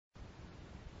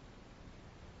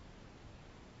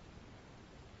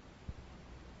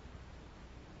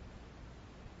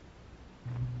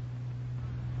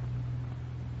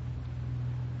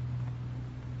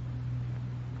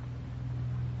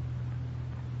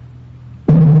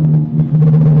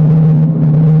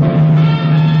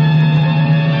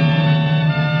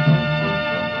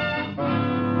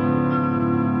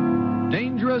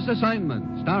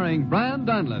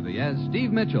Donlevy as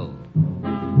Steve Mitchell.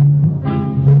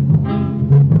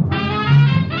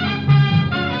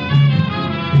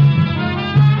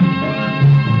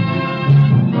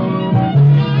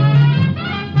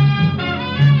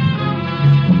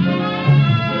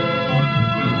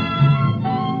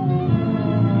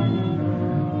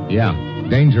 Yeah,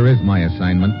 danger is my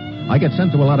assignment. I get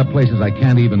sent to a lot of places I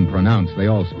can't even pronounce. They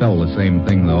all spell the same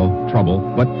thing, though, trouble.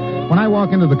 But when I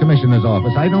walk into the commissioner's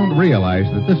office, I don't realize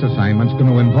that this assignment's going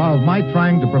to involve my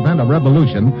trying to prevent a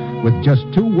revolution with just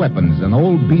two weapons, an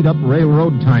old beat-up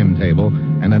railroad timetable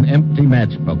and an empty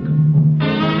matchbook.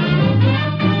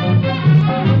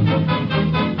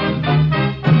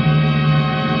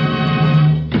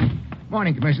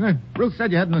 Morning, Commissioner. Ruth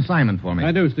said you had an assignment for me.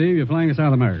 I do, Steve. You're flying to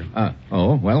South America.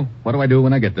 Well, what do I do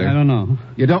when I get there? I don't know.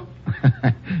 You don't?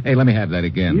 Hey, let me have that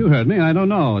again. You heard me. I don't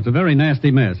know. It's a very nasty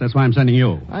mess. That's why I'm sending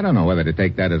you. I don't know whether to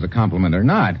take that as a compliment or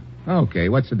not. Okay,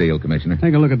 what's the deal, Commissioner?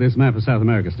 Take a look at this map of South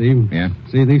America, Steve. Yeah?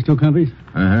 See these two countries?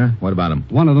 Uh-huh. What about them?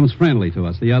 One of them's friendly to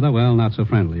us. The other, well, not so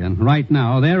friendly. And right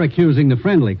now, they're accusing the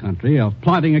friendly country of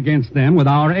plotting against them with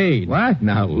our aid. What?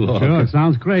 Now, look. Sure, it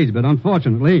sounds crazy, but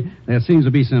unfortunately, there seems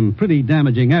to be some pretty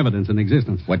damaging evidence in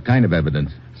existence. What kind of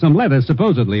evidence? Some letters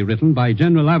supposedly written by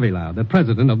General Avila, the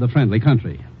president of the friendly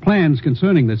country. Plans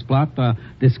concerning this plot are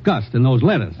discussed in those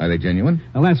letters. Are they genuine?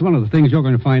 Well, that's one of the things you're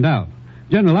going to find out.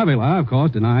 General Avila, of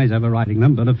course, denies ever writing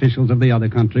them, but officials of the other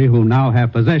country who now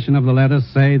have possession of the letters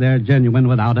say they're genuine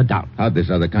without a doubt. How'd this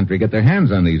other country get their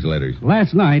hands on these letters?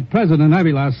 Last night, President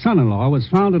Avila's son-in-law was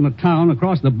found in a town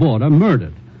across the border,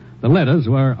 murdered. The letters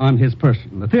were on his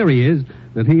person. The theory is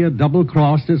that he had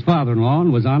double-crossed his father-in-law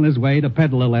and was on his way to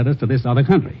peddle the letters to this other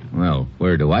country. Well,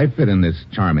 where do I fit in this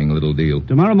charming little deal?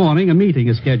 Tomorrow morning, a meeting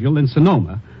is scheduled in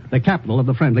Sonoma, the capital of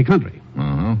the friendly country.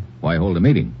 Uh-huh. Why hold a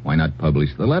meeting? Why not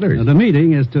publish the letters? The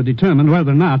meeting is to determine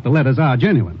whether or not the letters are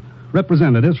genuine.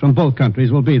 Representatives from both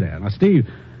countries will be there. Now, Steve,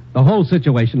 the whole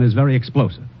situation is very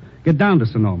explosive. Get down to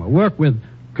Sonoma. Work with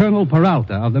Colonel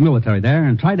Peralta of the military there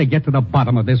and try to get to the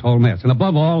bottom of this whole mess. And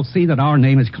above all, see that our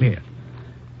name is cleared.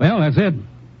 Well, that's it.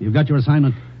 You've got your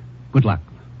assignment. Good luck.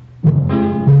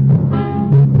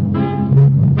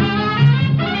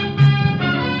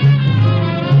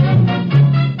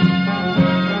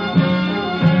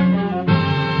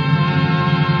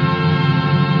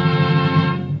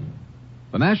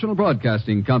 The National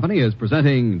Broadcasting Company is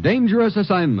presenting Dangerous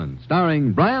Assignment,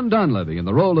 starring Brian Donlevy in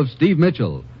the role of Steve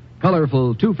Mitchell,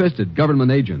 colorful, two-fisted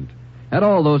government agent. At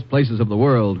all those places of the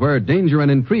world where danger and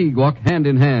intrigue walk hand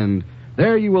in hand,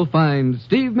 there you will find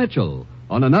Steve Mitchell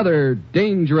on another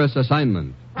Dangerous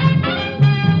Assignment.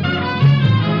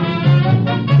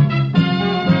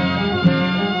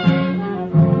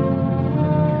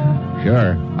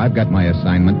 Sure, I've got my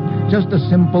assignment. Just a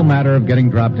simple matter of getting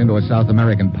dropped into a South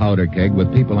American powder keg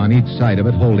with people on each side of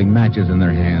it holding matches in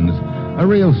their hands. A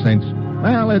real cinch.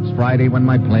 Well, it's Friday when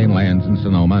my plane lands in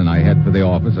Sonoma and I head for the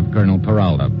office of Colonel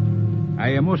Peralta. I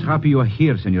am most happy you are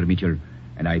here, Senor Mitchell.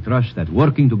 And I trust that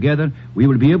working together, we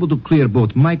will be able to clear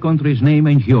both my country's name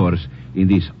and yours in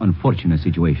this unfortunate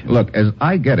situation. Look, as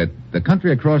I get it, the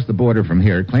country across the border from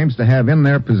here claims to have in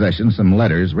their possession some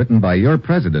letters written by your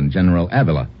president, General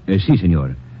Avila. Si,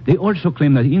 senor. They also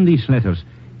claim that in these letters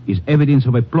is evidence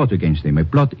of a plot against them, a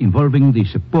plot involving the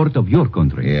support of your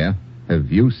country. Yeah?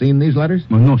 Have you seen these letters?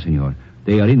 Oh, no, senor.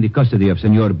 They are in the custody of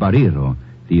Senor Barrero,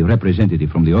 the representative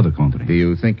from the other country. Do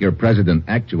you think your president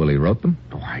actually wrote them?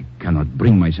 Oh, I cannot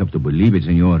bring myself to believe it,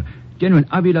 senor. General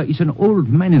Avila is an old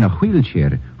man in a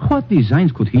wheelchair. What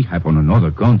designs could he have on another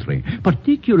country,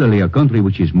 particularly a country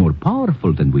which is more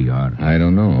powerful than we are? I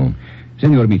don't know.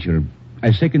 Senor Mitchell,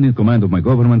 as second in command of my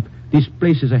government, this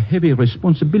places a heavy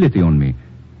responsibility on me.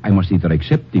 I must either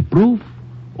accept the proof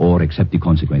or accept the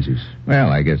consequences.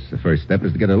 Well, I guess the first step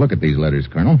is to get a look at these letters,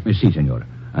 Colonel. Si, senor.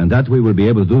 And that we will be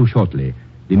able to do shortly.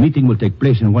 The meeting will take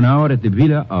place in 1 hour at the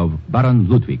villa of Baron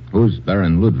Ludwig. Who's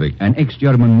Baron Ludwig? An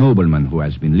ex-German nobleman who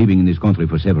has been living in this country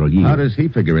for several years. How does he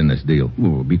figure in this deal?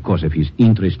 Oh, because of his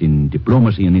interest in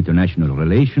diplomacy and international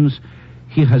relations,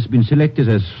 he has been selected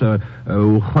as,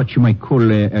 what you might call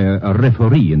a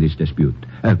referee in this dispute.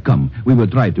 Come, we will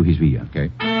drive to his villa. Okay.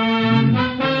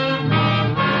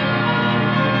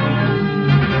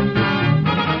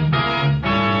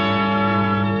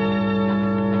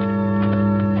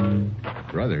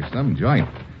 Brother, some joint.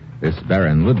 This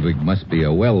Baron Ludwig must be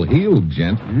a well-heeled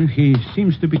gent. He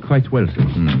seems to be quite well, sir.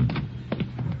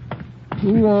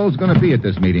 Who all's going to be at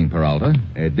this meeting, Peralta?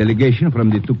 A delegation from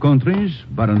the two countries,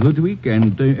 Baron Ludwig,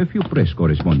 and a few press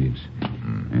correspondents.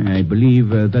 I believe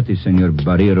that is Senor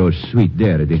Barrero's suite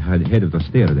there at the head of the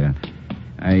stair there.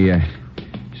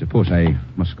 suppose I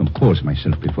must compose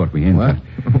myself before we enter.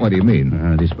 What? What do you mean?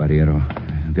 This Barriero,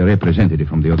 the representative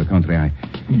from the other country, I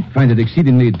find it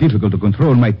exceedingly difficult to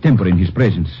control my temper in his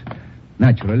presence.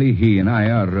 Naturally, he and I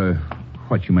are,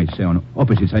 what you might say, on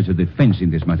opposite sides of the fence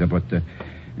in this matter, but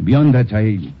beyond that,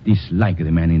 I dislike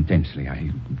the man intensely.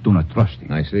 I do not trust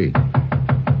him. I see.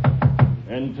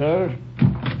 Enter.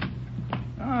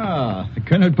 Ah,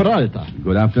 Colonel Peralta.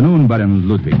 Good afternoon, Baron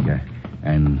Ludwig.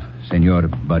 And Senor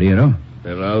Barriero.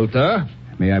 Peralta.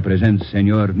 May I present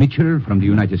Senor Mitchell from the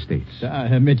United States?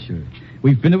 Herr Mitchell.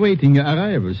 We've been awaiting your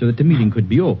arrival so that the meeting could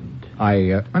be opened.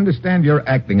 I understand you're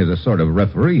acting as a sort of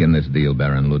referee in this deal,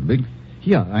 Baron Ludwig.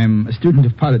 Yeah, I'm a student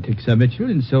of politics, Herr Mitchell,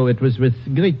 and so it was with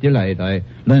great delight I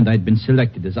learned I'd been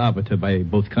selected as arbiter by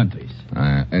both countries.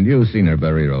 And you, Senor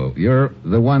Barriero, you're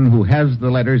the one who has the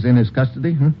letters in his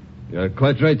custody, huh? You're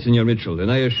quite right, Senor Mitchell, and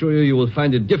I assure you will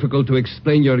find it difficult to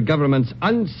explain your government's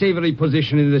unsavory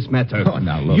position in this matter. Oh,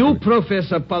 now, look. You profess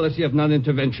a policy of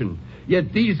non-intervention,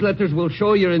 yet these letters will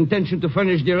show your intention to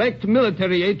furnish direct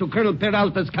military aid to Colonel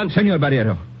Peralta's country. Senor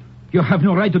Barriero, you have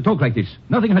no right to talk like this.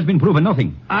 Nothing has been proven,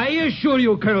 nothing. I assure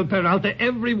you, Colonel Peralta,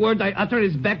 every word I utter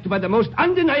is backed by the most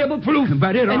undeniable proof.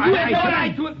 Barriero, and you have no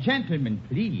right to... Gentlemen,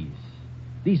 please.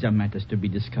 These are matters to be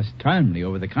discussed calmly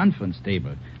over the conference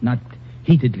table, not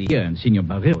heatedly here in Senor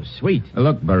Barrero's suite.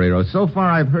 Look, Barriero, so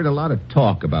far I've heard a lot of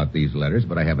talk about these letters,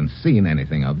 but I haven't seen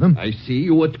anything of them. I see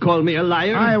you would call me a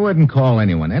liar. I wouldn't call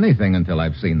anyone anything until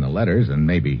I've seen the letters, and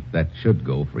maybe that should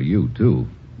go for you, too.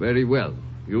 Very well.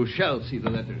 You shall see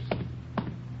the letters.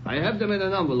 I have them in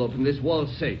an envelope in this wall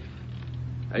safe.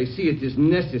 I see it is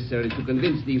necessary to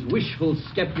convince these wishful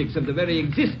skeptics of the very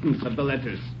existence of the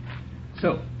letters.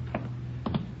 So,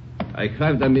 I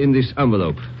have them in this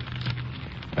envelope.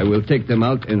 I will take them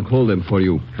out and hold them for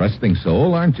you. Trusting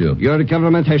soul, aren't you? Your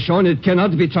government has shown it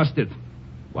cannot be trusted.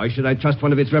 Why should I trust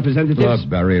one of its representatives? Look,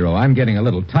 Barriero, I'm getting a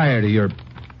little tired of your...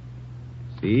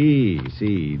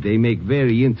 See, they make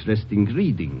very interesting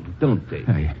reading, don't they?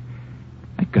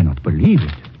 I cannot believe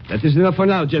it. That is enough for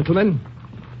now, gentlemen.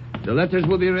 The letters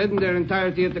will be read in their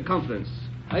entirety at the conference.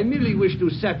 I merely wish to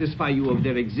satisfy you of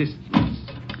their existence.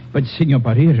 But, Senor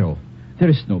Barriero, there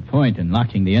is no point in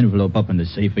locking the envelope up in the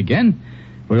safe again.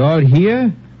 We're all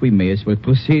here. We may as well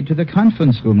proceed to the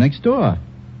conference room next door.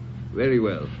 Very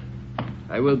well.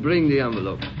 I will bring the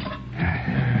envelope.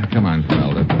 Come on,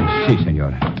 Peralta. Si,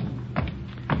 senor.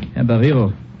 Herr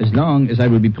Barriero, as long as I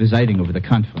will be presiding over the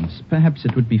conference, perhaps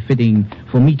it would be fitting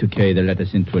for me to carry the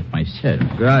letters into it myself.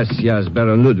 Gracias,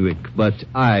 Baron Ludwig, but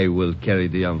I will carry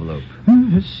the envelope.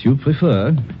 As you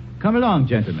prefer. Come along,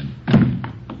 gentlemen.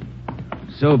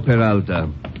 So,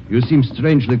 Peralta, you seem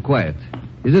strangely quiet.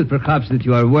 Is it perhaps that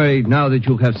you are worried now that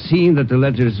you have seen that the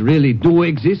letters really do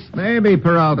exist? Maybe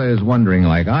Peralta is wondering,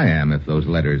 like I am, if those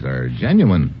letters are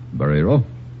genuine, Barriero.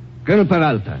 Colonel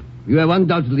Peralta, you have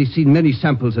undoubtedly seen many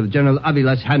samples of General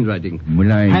Avila's handwriting. Well,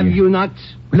 Have you not?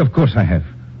 Well, of course I have.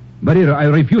 Barriero, I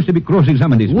refuse to be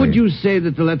cross-examined this way. Would you say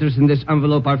that the letters in this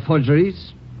envelope are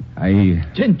forgeries?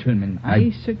 Gentlemen, I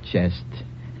suggest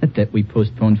that we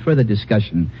postpone further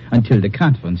discussion until the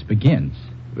conference begins.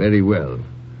 Very well.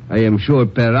 I am sure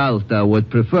Peralta would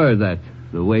prefer that,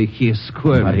 the way he is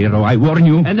squirming. Barriero, I warn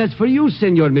you. And as for you,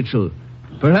 Senor Mitchell,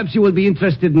 perhaps you will be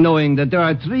interested in knowing that there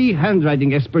are 3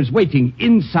 handwriting experts waiting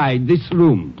inside this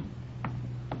room.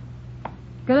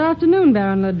 Good afternoon,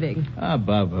 Baron Ludwig.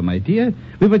 Barbara, my dear,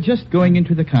 we were just going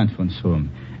into the conference room.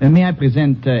 May I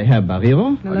present Herr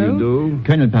Barriero? How do you do?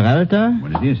 Colonel Peralta?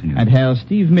 What is this, senor? And Herr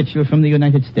Steve Mitchell from the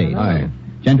United States. Hi.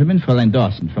 Gentlemen, Fräulein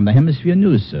Dawson from the Hemisphere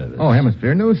News Service. Oh,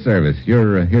 Hemisphere News Service.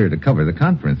 You're here to cover the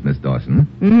conference, Miss Dawson.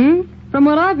 Mm-hmm. From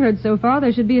what I've heard so far,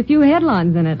 there should be a few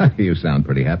headlines in it. You sound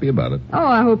pretty happy about it. Oh,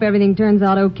 I hope everything turns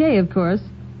out okay, of course.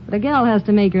 But a gal has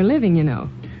to make her living, you know.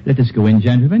 Let us go in,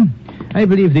 gentlemen. I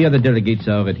believe the other delegates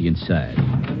are already inside.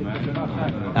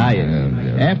 Yes.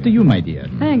 Yeah. After you, my dear.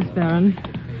 Thanks, Baron.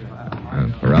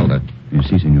 Peralta,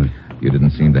 Si, senor. you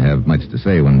didn't seem to have much to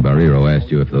say when Barriero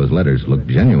asked you if those letters looked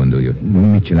genuine, do you?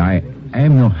 Mitchell, I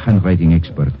am no handwriting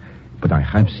expert, but I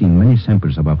have seen many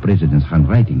samples of our president's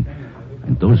handwriting,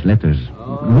 and those letters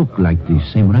look like the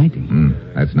same writing.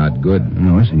 That's not good.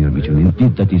 No, Senor Mitchell,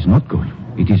 indeed that is not good.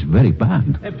 It is very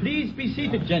bad. Please be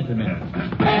seated, gentlemen.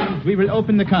 And we will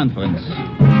open the conference.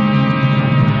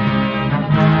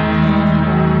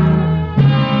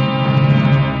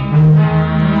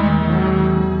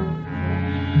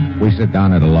 We sit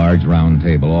down at a large round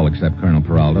table, all except Colonel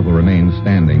Peralta, who remains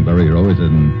standing. Barriero is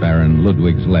in Baron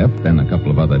Ludwig's left, and a couple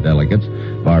of other delegates,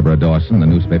 Barbara Dawson, the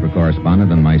newspaper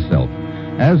correspondent, and myself.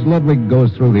 As Ludwig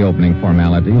goes through the opening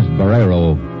formalities,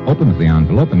 Barriero opens the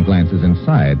envelope and glances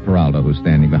inside. Peralta, who's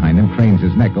standing behind him, cranes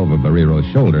his neck over Barrero's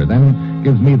shoulder, then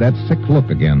gives me that sick look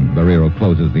again. Barrero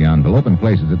closes the envelope and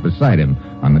places it beside him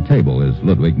on the table as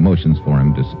Ludwig motions for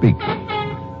him to speak.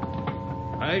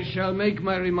 I shall make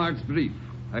my remarks brief.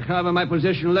 I have in my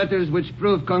possession letters which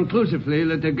prove conclusively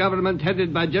that the government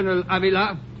headed by General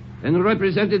Avila and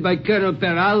represented by Colonel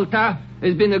Peralta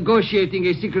has been negotiating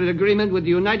a secret agreement with the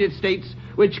United States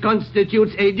which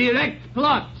constitutes a direct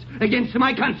plot against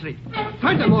my country.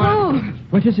 Furthermore... Oh,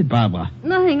 What is it, Barbara?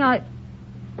 nothing. I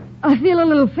feel a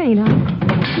little faint.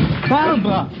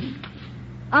 Barbara!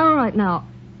 All right now.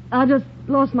 I just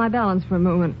lost my balance for a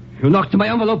moment. You knocked my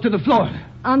envelope to the floor.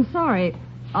 I'm sorry.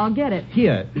 I'll get it.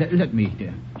 Here, let me.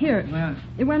 Here.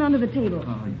 It went under the table.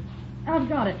 I've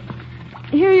got it.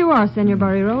 Here you are, Senor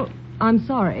Barrero. I'm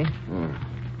sorry.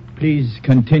 Please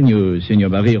continue, Senor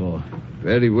Barrero.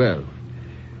 Very well.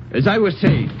 As I was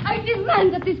saying... I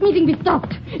demand that this meeting be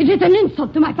stopped. It is an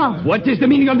insult to my father. What is the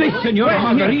meaning of this, Senora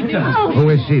Margarita? Oh, Who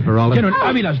is she, Peralta? General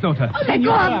Avila's daughter. let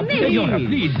go of me. Senora,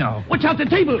 please now. Watch out the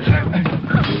table!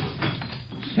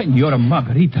 Senora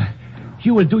Margarita,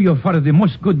 you will do your father the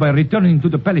most good by returning to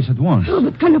the palace at once. Oh,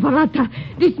 but Colonel Barata,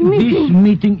 this This meeting...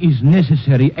 meeting is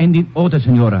necessary and in order,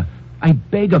 Senora. I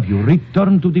beg of you,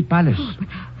 return to the palace.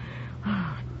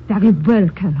 Very well,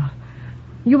 Colonel.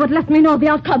 You would let me know the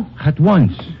outcome. At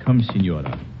once. Come,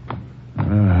 Senora.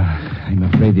 I'm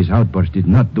afraid this outburst did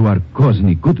not do our cause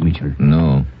any good, Mitchell.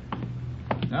 No.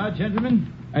 Now,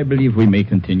 gentlemen, I believe we may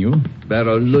continue.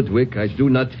 Baron Ludwig, I do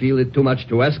not feel it too much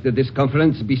to ask that this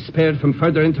conference be spared from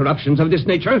further interruptions of this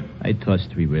nature. I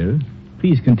trust we will.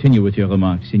 Please continue with your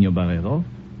remarks, Senor Barrero.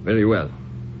 Very well.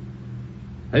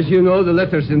 As you know, the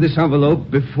letters in this envelope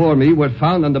before me were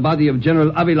found on the body of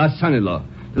General Avila's son-in-law,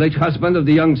 the late husband of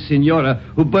the young senora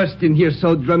who burst in here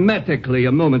so dramatically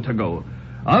a moment ago.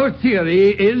 Our theory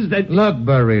is that... Look,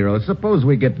 Barrero, suppose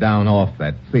we get down off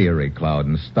that theory cloud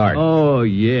and start. Oh,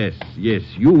 yes.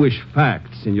 You wish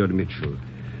facts, Senor Mitchell.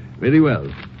 Very well.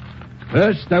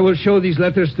 First, I will show these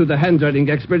letters to the handwriting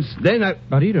experts. Then I...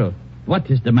 Barrero, what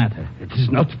is the matter? It is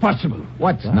not possible.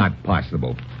 What's not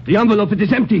possible? The envelope, it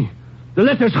is empty. The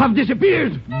letters have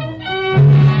disappeared.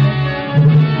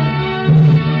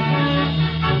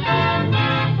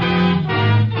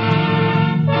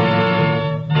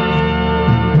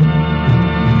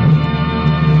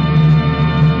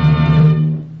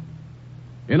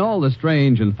 In all the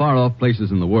strange and far-off places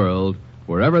in the world,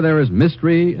 wherever there is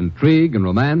mystery, intrigue, and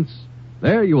romance,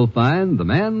 there you will find The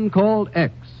Man Called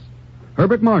X.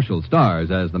 Herbert Marshall stars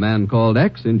as The Man Called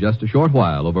X in just a short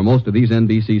while over most of these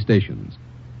NBC stations.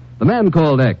 The Man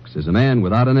Called X is a man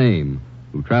without a name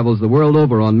who travels the world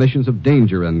over on missions of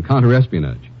danger and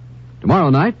counter-espionage. Tomorrow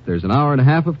night, there's an hour and a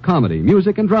half of comedy,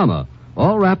 music, and drama,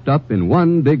 all wrapped up in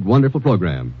one big, wonderful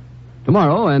program.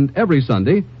 Tomorrow and every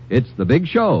Sunday, it's The Big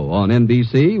Show on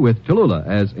NBC with Tallulah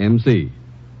as MC.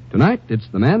 Tonight, it's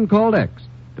The Man Called X.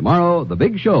 Tomorrow, The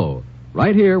Big Show,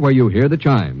 right here where you hear the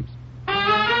chimes.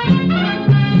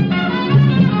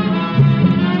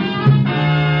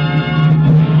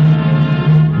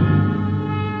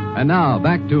 And now,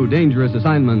 back to Dangerous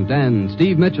Assignment and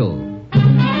Steve Mitchell.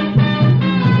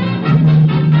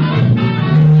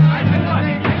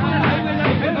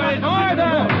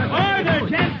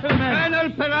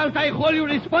 I hold you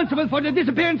responsible for the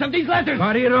disappearance of these letters.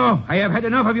 Barrero, I have had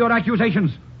enough of your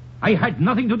accusations. I had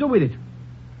nothing to do with it.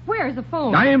 Where's the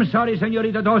phone? I am sorry,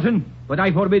 Senorita Dawson, but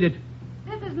I forbid it.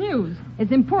 This is news.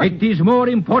 It's important. It is more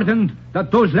important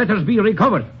that those letters be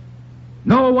recovered.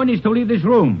 No one is to leave this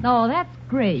room. Oh, that's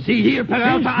great. See here,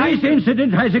 Peralta, Since this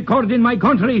incident has occurred in my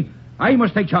country, I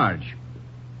must take charge.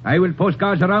 I will post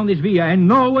guards around this villa, and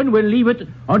no one will leave it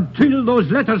until those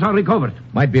letters are recovered.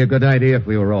 Might be a good idea if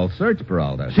we were all searched,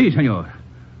 Peralta. Si, senor.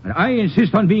 And I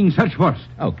insist on being searched first.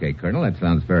 Okay, Colonel, that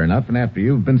sounds fair enough. And after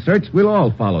you've been searched, we'll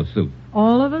all follow suit.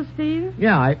 All of us, Steve?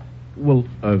 Yeah,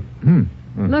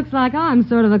 Looks like I'm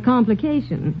sort of a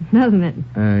complication, doesn't it?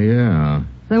 Yeah.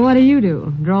 So what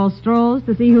do? Draw straws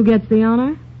to see who gets the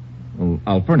honor? Well,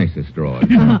 I'll furnish the straws.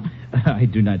 I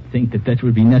do not think that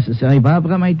will be necessary,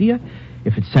 Barbara, my dear.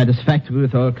 If it's satisfactory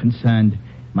with all concerned,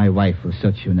 my wife will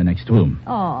search you in the next room.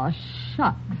 Oh,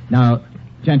 shucks. Now,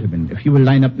 gentlemen, if you will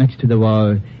line up next to the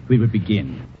wall, we will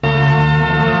begin.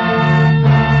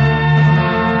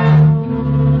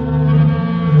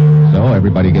 So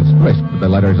everybody gets frisked, but the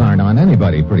letters aren't on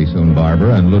anybody. Pretty soon,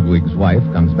 Barbara and Ludwig's wife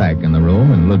comes back in the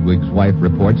room, and Ludwig's wife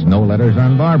reports no letters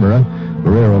on Barbara.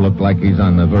 Barrero looked like he's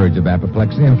on the verge of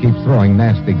apoplexy and keeps throwing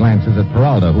nasty glances at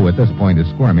Peralta, who at this point is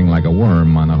squirming like a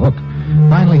worm on a hook.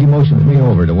 Finally, he motions me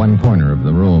over to one corner of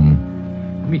the room.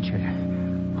 Mitchell,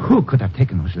 Who could have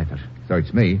taken those letters?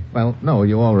 Search me. Well, no,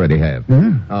 you already have.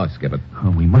 Huh? Oh, skip it.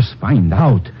 Oh, we must find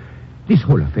out. This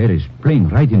whole affair is playing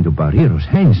right into Barrero's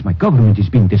hands. My government is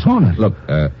being dishonored. Look,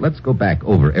 let's go back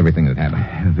over everything that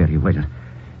happened. Very well.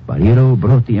 Barrero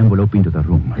brought the envelope into the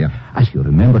room. Yeah. As you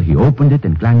remember, he opened it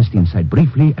and glanced inside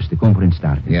briefly as the conference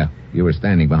started. Yeah, you were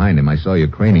standing behind him. I saw you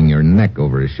craning your neck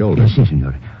over his shoulder. Yes,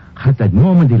 senor. At that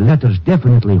moment, the letters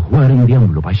definitely were in the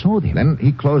envelope. I saw them. Then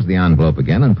he closed the envelope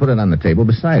again and put it on the table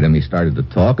beside him. He started to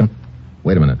talk and...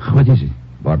 Wait a minute. What is it?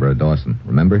 Barbara Dawson,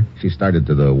 remember? She started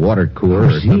to the water cooler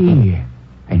or See. something.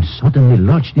 And suddenly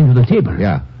lurched into the table.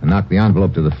 Yeah, and knocked the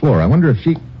envelope to the floor. I wonder if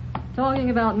she... Talking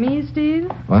about me, Steve?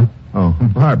 What? Oh,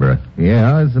 Barbara.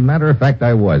 Yeah, as a matter of fact,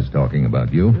 I was talking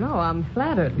about you. No, I'm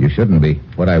flattered. You shouldn't be.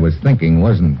 What I was thinking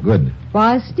wasn't good.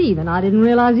 Why, Stephen, I didn't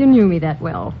realize you knew me that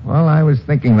well. Well, I was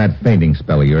thinking that fainting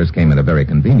spell of yours came at a very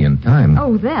convenient time.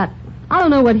 Oh, that. I don't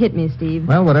know what hit me, Steve.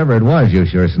 Well, whatever it was, you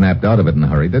sure snapped out of it in a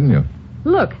hurry, didn't you?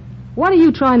 Look, what are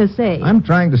you trying to say? I'm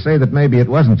trying to say that maybe it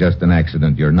wasn't just an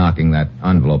accident, you're knocking that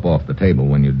envelope off the table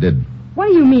when you did. What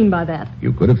do you mean by that?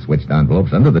 You could have switched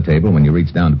envelopes under the table when you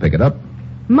reached down to pick it up.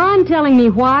 Mind telling me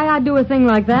why I'd do a thing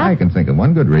like that? I can think of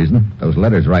one good reason. Those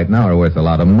letters right now are worth a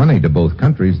lot of money to both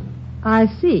countries. I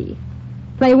see.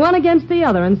 Play one against the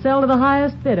other and sell to the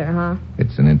highest bidder, huh?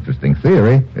 It's an interesting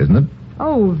theory, isn't it?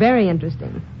 Oh, very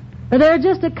interesting. But there are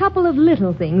just a couple of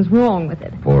little things wrong with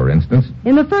it. For instance?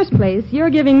 In the first place, you're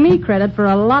giving me credit for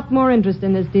a lot more interest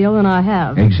in this deal than I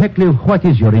have. Exactly what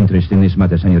is your interest in this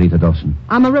matter, Senorita Dawson?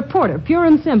 I'm a reporter, pure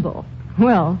and simple.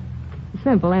 Well,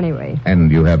 simple anyway.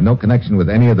 And you have no connection with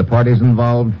any of the parties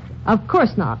involved? Of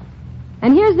course not.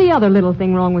 And here's the other little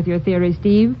thing wrong with your theory,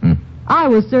 Steve. I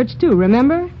was searched too,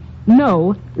 remember?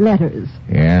 No letters.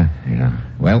 Yeah.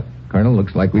 Well, Colonel,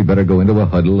 looks like we better go into a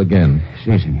huddle again.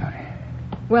 Si, senor.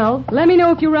 Well, let me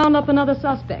know if you round up another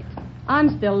suspect.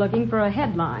 I'm still looking for a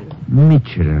headline.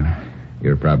 Mitchell.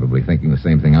 You're probably thinking the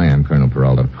same thing I am, Colonel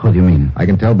Peralta. What do you mean? I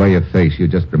can tell by your face you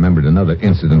just remembered another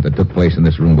incident that took place in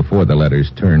this room before the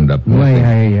letters turned up.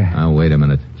 Why, Now, wait a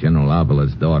minute. General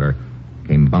Avala's daughter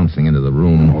came bouncing into the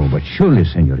room. Oh, but surely,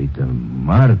 Senorita,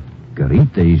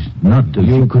 Margarita is not...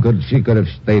 She could have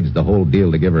staged the whole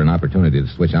deal to give her an opportunity to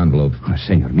switch envelopes. Oh,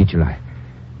 Senor Mitchell,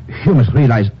 you must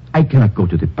realize I cannot go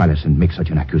to the palace and make such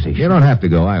an accusation. You don't have to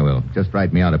go, I will. Just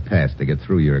write me out a pass to get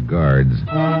through your guards.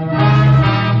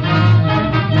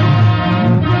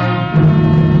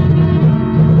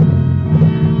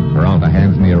 Peralta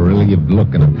hands me a relieved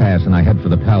look and a pass, and I head for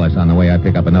the palace. On the way, I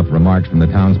pick up enough remarks from the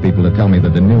townspeople to tell me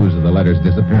that the news of the letter's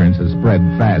disappearance has spread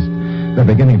fast. They're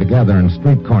beginning to gather in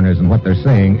street corners, and what they're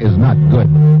saying is not good.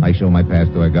 I show my pass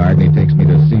to a guard, and he takes me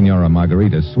to Senora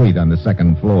Margarita's suite on the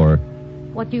second floor.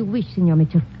 What do you wish, Senor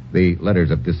Mitchell? The letters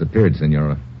have disappeared,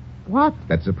 Senora. What?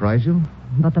 That surprise you?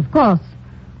 But of course.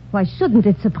 Why shouldn't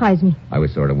it surprise me? I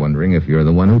was sort of wondering if you're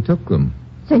the one who took them.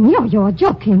 Senor, you're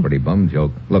joking. Pretty bum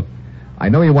joke. Look, I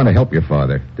know you want to help your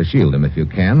father, to shield him if you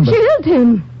can, but... Shield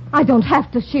him? I don't have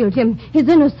to shield him. He's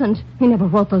innocent. He never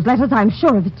wrote those letters, I'm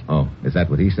sure of it. Oh, is that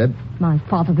what he said? My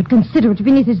father would consider it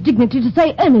beneath his dignity to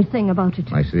say anything about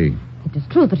it. I see. It is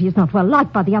true that he is not well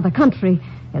liked by the other country.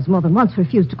 He has more than once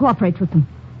refused to cooperate with them.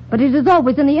 But it is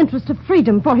always in the interest of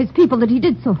freedom for his people that he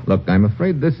did so. Look, I'm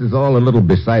afraid this is all a little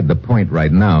beside the point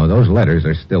right now. Those letters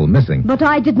are still missing. But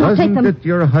I did not take them... Wasn't it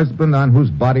your husband on whose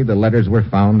body the letters were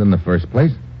found in the first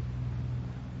place?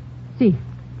 See,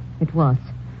 it was.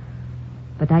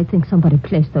 But I think somebody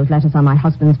placed those letters on my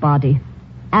husband's body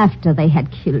after they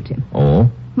had killed him. Oh?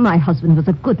 My husband was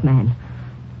a good man.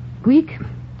 Weak?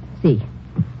 See,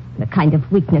 the kind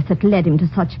of weakness that led him to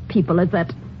such people as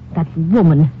that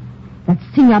woman, that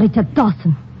Senorita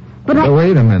Dawson. But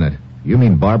Wait a minute. You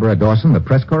mean Barbara Dawson, the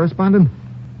press correspondent?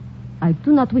 I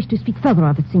do not wish to speak further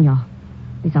of it, Senor.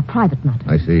 These are private matters.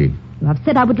 I see. You have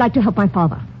said I would like to help my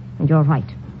father, and you're right.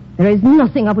 There is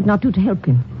nothing I would not do to help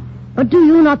him. But do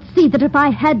you not see that if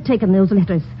I had taken those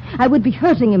letters, I would be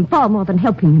hurting him far more than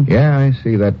helping him? Yeah, I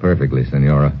see that perfectly,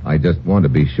 Senora. I just want to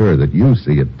be sure that you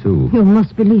see it, too. You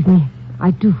must believe me.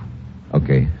 I do.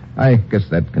 Okay. I guess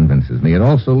that convinces me. It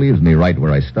also leaves me right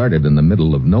where I started, in the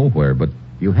middle of nowhere. But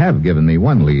you have given me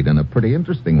one lead, and a pretty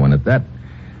interesting one at that.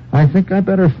 I think I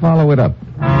better follow it up.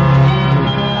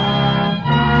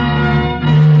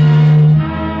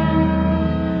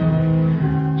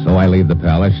 So I leave the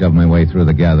palace, shove my way through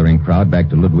the gathering crowd back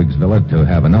to Ludwig's villa to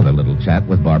have another little chat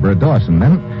with Barbara Dawson.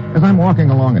 Then, as I'm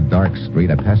walking along a dark street,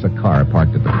 I pass a car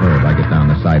parked at the curb. I get down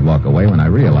the sidewalk away when I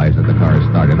realize that the car has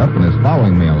started up and is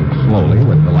following me slowly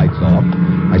with the lights off.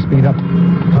 I speed up.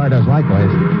 The car does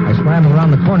likewise. I scramble around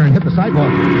the corner and hit the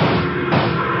sidewalk.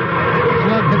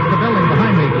 Slug hits the building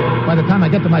behind me. By the time I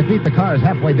get to my feet, the car is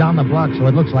halfway down the block, so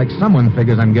it looks like someone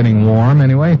figures I'm getting warm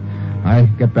anyway. I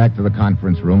get back to the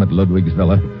conference room at Ludwig's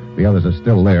villa. The others are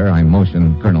still there. I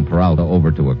motion Colonel Peralta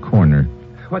over to a corner.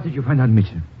 What did you find out,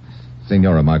 Mitchell?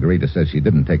 Senora Margarita says she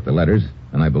didn't take the letters,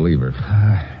 and I believe her.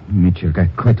 Mitchell,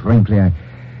 quite frankly,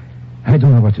 I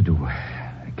don't know what to do.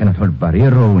 I cannot hold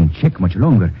Barrero in check much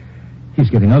longer. He's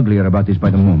getting uglier about this by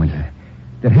the moment.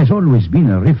 There has always been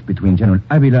a rift between General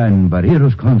Avila and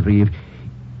Barrero's country.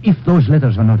 If those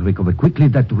letters are not recovered quickly,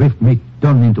 that rift may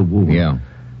turn into war. Yeah.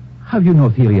 Have you no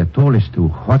theory at all as to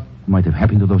what might have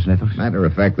happened to those letters? Matter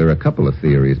of fact, there are a couple of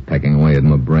theories pecking away at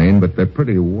my brain, but they're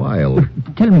pretty wild.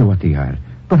 Tell me what they are.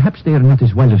 Perhaps they are not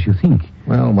as wild as you think.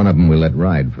 Well, one of them we'll let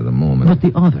ride for the moment. Not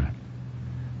the other.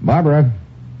 Barbara,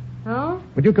 Oh?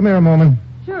 would you come here a moment?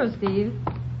 Sure, Steve.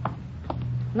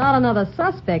 Not another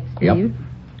suspect, Steve. Yep.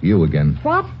 You again.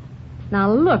 What? Now,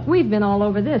 look, we've been all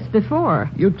over this before.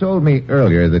 You told me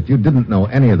earlier that you didn't know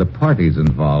any of the parties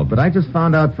involved, but I just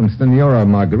found out from Senora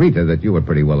Margarita that you were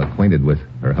pretty well acquainted with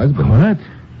her husband. What?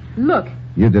 Look,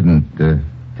 You didn't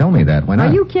tell me that. Why not?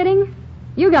 are you kidding?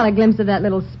 You got a glimpse of that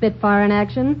little Spitfire in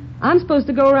action. I'm supposed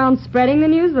to go around spreading the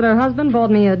news that her husband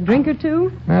bought me a drink or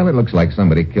two? Well, it looks like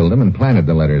somebody killed him and planted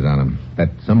the letters on him. That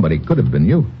somebody could have been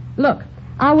you. Look,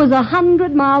 I was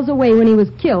 100 miles away when he was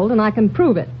killed, and I can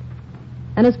prove it.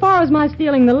 And as far as my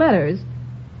stealing the letters,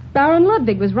 Baron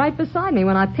Ludwig was right beside me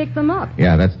when I picked them up.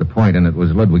 Yeah, that's the point, and it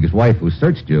was Ludwig's wife who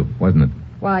searched you, wasn't it?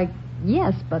 Why,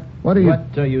 yes, but... What are you...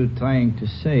 What are you trying to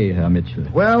say, Herr Mitchell?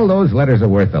 Well, those letters are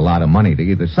worth a lot of money to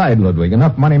either side, Ludwig.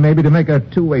 Enough money maybe to make a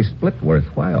two-way split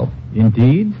worthwhile.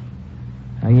 Indeed?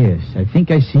 Ah, yes. I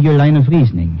think I see your line of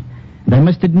reasoning. And I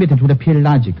must admit it would appear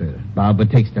logical. Barbara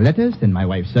takes the letters, then my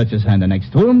wife searches her in the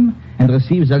next room and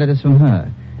receives the letters from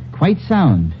her. Quite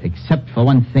sound, except for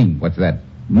one thing. What's that?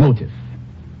 Motive.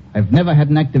 I've never had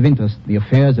an active interest in the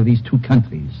affairs of these two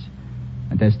countries.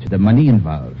 And as to the money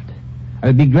involved,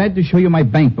 I'll be glad to show you my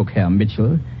bank book, Herr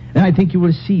Mitchell. Then I think you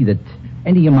will see that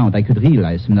any amount I could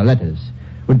realize from the letters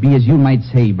would be, as you might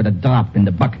say, but a drop in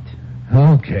the bucket.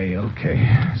 Okay.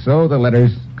 So the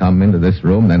letters come into this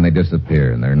room, then they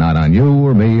disappear, and they're not on you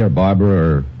or me or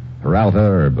Barbara or Peralta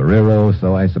or Barrero,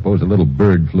 so I suppose a little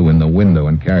bird flew in the window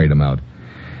and carried them out.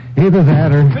 Either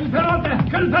that or...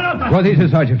 Colonel Peralta! What is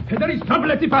it, Sergeant? There is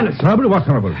trouble at the palace. Trouble? What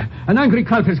trouble? An angry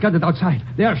crowd has gathered outside.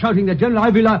 They are shouting that General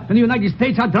Avila and the United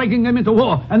States are dragging them into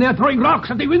war, and they are throwing rocks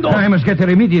at the windows. I must get there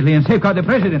immediately and safeguard the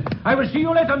president. I will see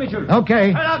you later, Mitchell.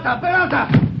 Okay.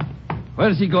 Peralta!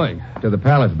 Where's he going? To the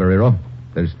palace, Barrero.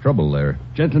 There's trouble there.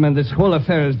 Gentlemen, this whole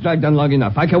affair has dragged on long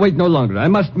enough. I can wait no longer. I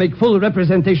must make full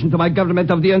representation to my government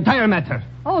of the entire matter.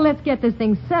 Oh, let's get this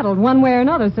thing settled one way or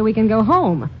another so we can go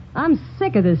home. I'm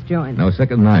sick of this joint. No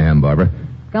sicker than I am, Barbara.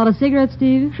 Got a cigarette,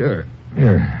 Steve? Sure.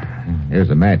 Here's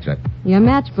a match. Your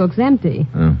matchbook's empty.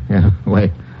 Oh, yeah.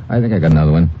 Wait. I think I got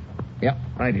another one. Yep,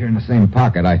 right here in the same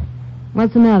pocket.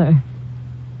 What's the matter?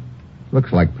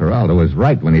 Looks like Peralta was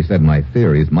right when he said my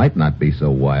theories might not be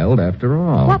so wild after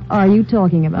all. What are you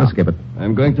talking about? Let's skip it.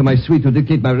 I'm going to my suite to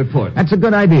dictate my report. That's a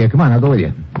good idea. Come on, I'll go with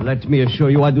you. Let me assure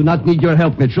you I do not need your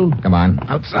help, Mitchell. Come on,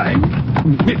 outside.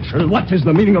 Mitchell, what is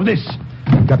the meaning of this?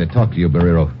 I've got to talk to you,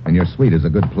 Barrero, and your suite is a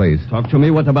good place. Talk to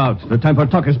me. What about? The time for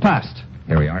talk is past.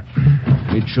 Here we are.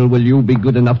 Mitchell, will you be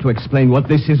good enough to explain what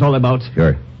this is all about?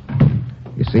 Sure.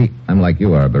 You see, I'm like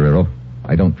you are, Barrero.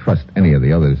 I don't trust any of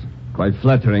the others. Quite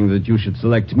flattering that you should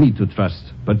select me to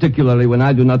trust, particularly when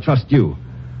I do not trust you.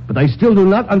 But I still do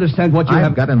not understand what you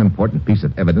have... I've got an important piece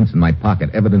of evidence in my pocket,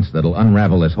 evidence that'll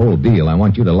unravel this whole deal. I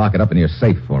want you to lock it up in your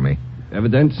safe for me.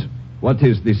 Evidence? What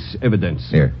is this evidence?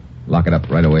 Here, lock it up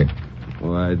right away.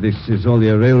 Why, this is only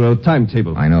a railroad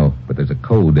timetable. I know, but there's a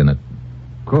code in it.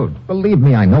 Code? Believe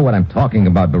me, I know what I'm talking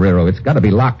about, Barrero. It's got to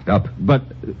be locked up. But...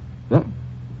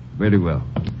 very well.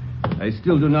 I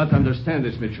still do not understand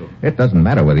this, Mitchell. It doesn't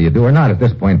matter whether you do or not at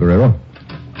this point, Barrero.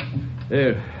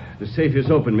 There. The safe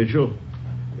is open, Mitchell.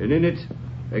 And in it,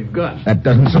 a gun. That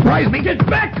doesn't surprise me. Get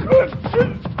back!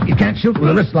 You can't shoot with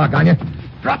a wrist lock on you.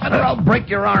 Drop it or I'll break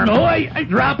your arm. No, I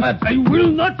drop it. I will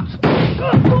not.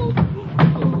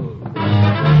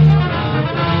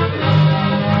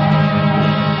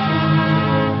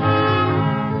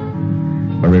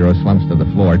 Barrero slumps to the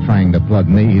floor, trying to plug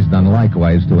me. He's done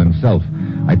likewise to himself.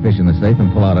 I fish in the safe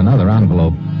and pull out another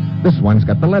envelope. This one's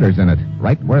got the letters in it,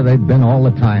 right where they've been all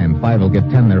the time. 5 will get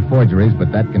 10 they're forgeries,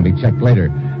 but that can be checked later.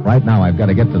 Right now, I've got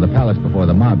to get to the palace before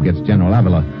the mob gets General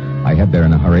Avila. I head there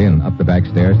in a hurry and up the back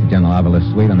stairs to General Avila's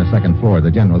suite on the second floor.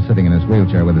 The general sitting in his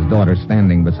wheelchair with his daughter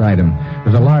standing beside him.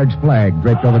 There's a large flag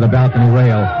draped over the balcony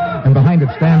rail, and behind it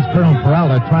stands Colonel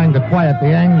Peralta trying to quiet the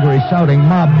angry, shouting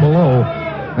mob below.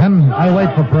 Then I'll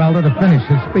wait for Peralta to finish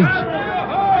his speech.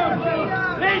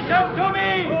 Listen to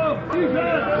me!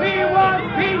 We want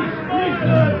peace!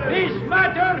 This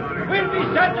matter will be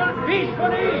settled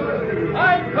peacefully!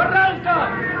 I, Peralta,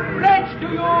 pledge to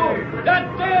you that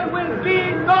there will be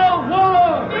no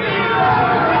war!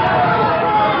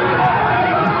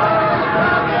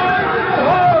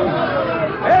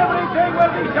 Everything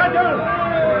will be settled!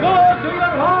 Go to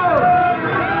your home!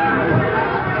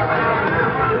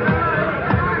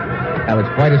 That was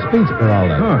quite a speech,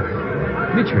 Peralta. Oh,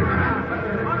 Mitchell.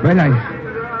 Well,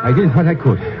 I did what I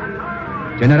could.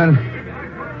 General,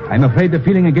 I'm afraid the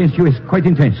feeling against you is quite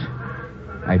intense.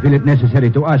 I feel it necessary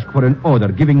to ask for an order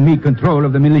giving me control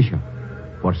of the militia.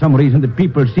 For some reason, the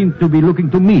people seem to be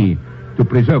looking to me to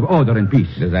preserve order and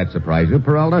peace. Does that surprise you,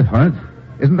 Peralta? What?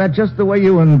 Isn't that just the way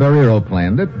you and Barrero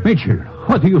planned it? Mitchell,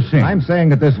 what are you saying? I'm saying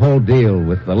that this whole deal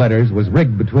with the letters was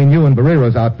rigged between you and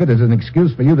Barrero's outfit as an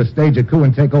excuse for you to stage a coup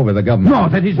and take over the government. No,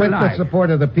 that is a with lie. the support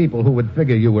of the people who would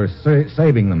figure you were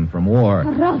saving them from war.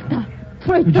 Peralta,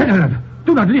 traitor. General,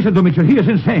 do not listen to Mitchell. He is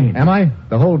insane. Am I?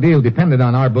 The whole deal depended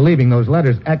on our believing those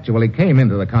letters actually came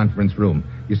into the conference room.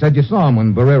 You said you saw them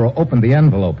when Barrero opened the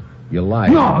envelope. You lied.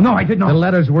 No, I did not. The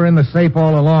letters were in the safe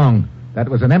all along. That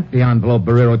was an empty envelope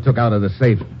Barrero took out of the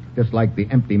safe. Just like the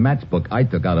empty matchbook I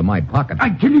took out of my pocket. I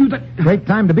tell you that... Great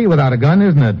time to be without a gun,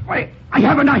 isn't it? Wait, I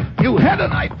have a knife. You had a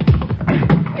knife.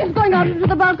 He's going out into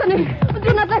the balcony.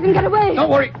 Do not let him get away. Don't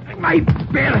worry. My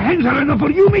bare hands are enough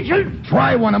for you, Mitchell.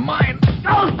 Try one of mine.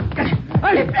 The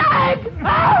flag!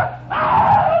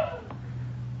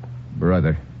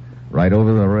 Brother, right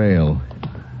over the rail.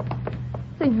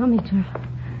 Senor Mitchell,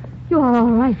 you are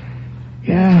all right.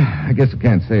 Yeah, I guess I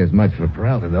can't say as much for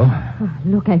Peralta, though. Oh,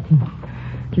 look at him.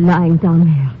 Lying down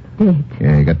there, dead.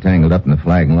 Yeah, he got tangled up in the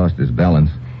flag and lost his balance.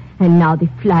 And now the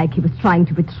flag he was trying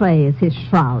to betray is his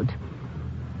shroud.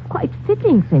 Quite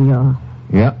fitting, senor.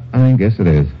 Yeah, I guess it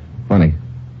is. Funny.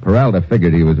 Peralta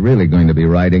figured he was really going to be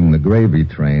riding the gravy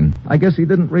train. I guess he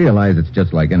didn't realize it's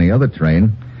just like any other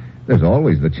train. There's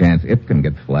always the chance it can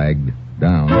get flagged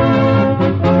down.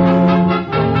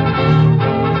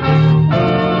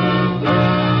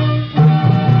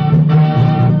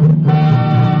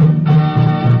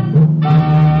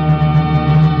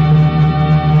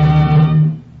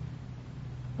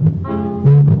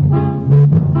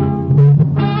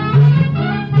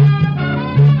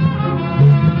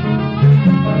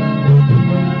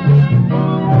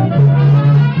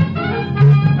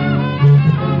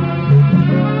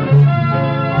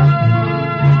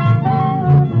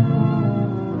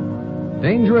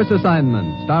 Dangerous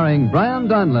Assignment, starring Brian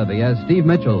Donlevy as Steve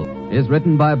Mitchell, is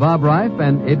written by Bob Reif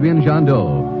and Adrian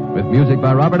Jandot, with music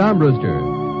by Robert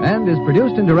Armbruster, and is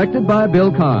produced and directed by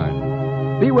Bill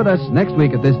Karn. Be with us next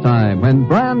week at this time when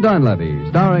Brian Donlevy,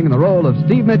 starring in the role of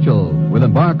Steve Mitchell, will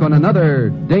embark on another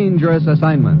Dangerous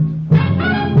Assignment.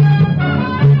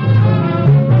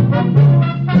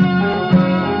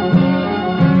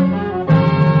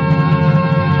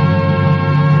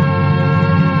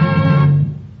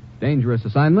 Dangerous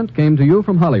Assignment came to you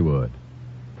from Hollywood.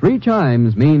 3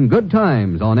 chimes mean good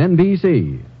times on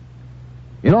NBC.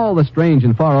 In all the strange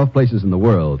and far-off places in the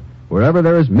world, wherever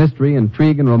there is mystery,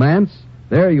 intrigue, and romance,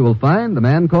 there you will find The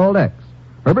Man Called X.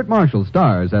 Herbert Marshall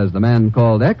stars as The Man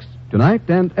Called X tonight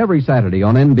and every Saturday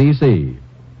on NBC.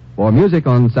 For music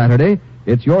on Saturday,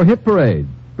 it's your hit parade,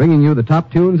 bringing you the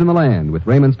top tunes in the land with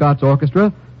Raymond Scott's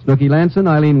orchestra, Snooky Lanson,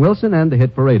 Eileen Wilson, and the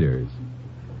Hit Paraders.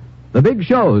 The big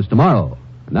show's tomorrow.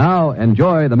 Now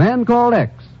enjoy The Man Called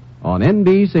X on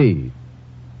NBC.